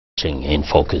In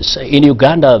focus. In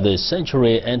Uganda, the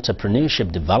Century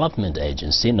Entrepreneurship Development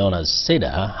Agency, known as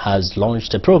SEDA, has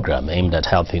launched a program aimed at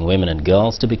helping women and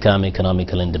girls to become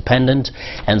economically independent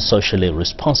and socially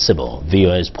responsible.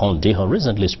 VOA's Paul Diho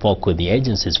recently spoke with the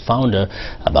agency's founder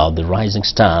about the Rising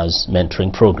Stars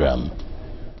mentoring program.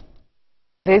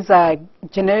 There's a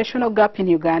generational gap in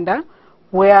Uganda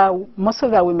where most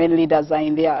of the women leaders are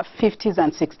in their 50s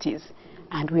and 60s,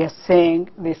 and we are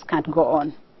saying this can't go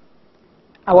on.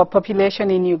 Our population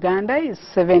in Uganda is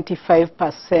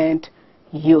 75%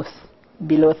 youth,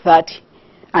 below 30.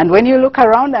 And when you look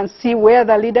around and see where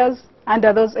the leaders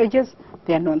under those ages,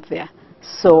 they are not there.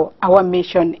 So our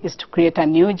mission is to create a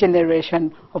new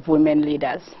generation of women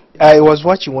leaders. I was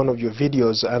watching one of your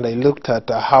videos and I looked at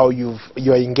how you're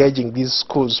engaging these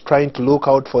schools, trying to look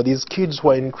out for these kids who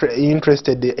are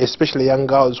interested, especially young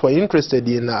girls who are interested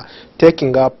in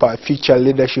taking up future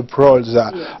leadership roles.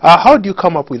 How do you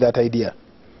come up with that idea?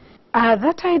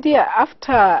 That idea,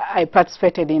 after I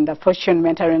participated in the Fortune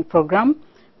Mentoring Program,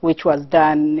 which was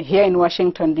done here in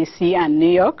Washington, D.C. and New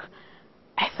York,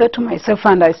 I thought to myself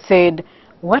and I said,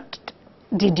 what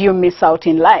did you miss out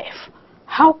in life?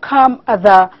 How come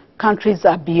other countries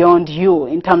are beyond you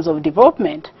in terms of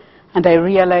development? And I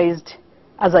realized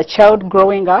as a child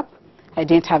growing up, I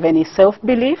didn't have any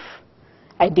self-belief,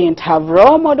 I didn't have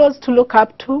role models to look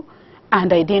up to,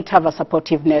 and I didn't have a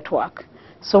supportive network.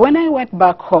 So when I went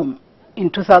back home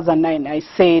in 2009, I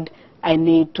said I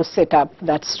need to set up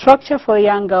that structure for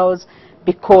young girls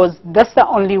because that's the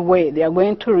only way they are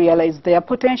going to realize their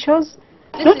potentials,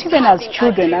 not even as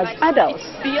children, as adults.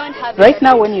 Right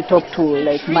now when you talk to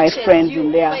like my friends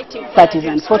in their 30s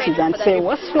and 40s and say,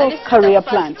 what's your career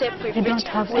plan? They don't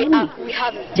have any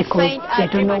because they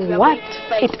don't know what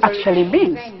it actually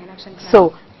means.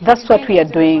 So that's what we are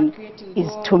doing, is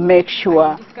to make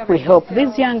sure we help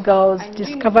these young girls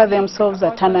discover themselves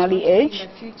at an early age,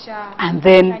 and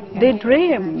then they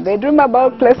dream. They dream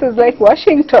about places like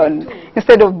Washington.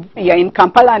 Instead of you're in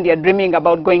Kampala and you're dreaming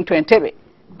about going to Entebbe.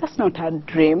 That's not a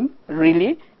dream,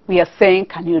 really. We are saying,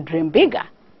 can you dream bigger?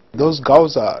 Those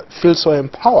girls feel so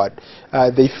empowered.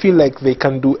 They feel like they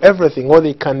can do everything, or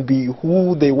they can be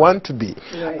who they want to be.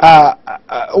 Right.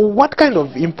 What kind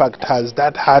of impact has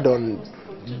that had on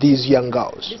these young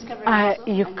girls?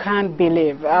 You can't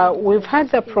believe. We've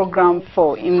had the program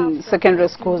in secondary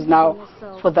schools now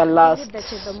for the last,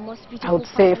 I would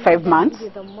say, 5 months.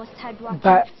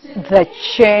 But the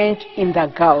change in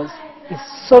the girls is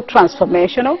so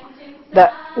transformational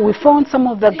that we found some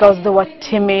of the girls, they were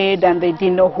timid and they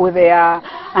didn't know who they are,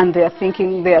 and they're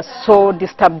thinking they are so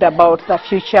disturbed about the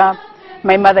future.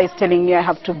 My mother is telling me I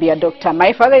have to be a doctor.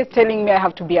 My father is telling me I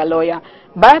have to be a lawyer,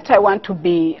 but I want to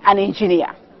be an engineer.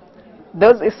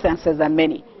 Those instances are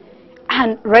many.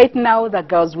 And right now, the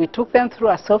girls, we took them through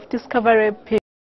a self-discovery period.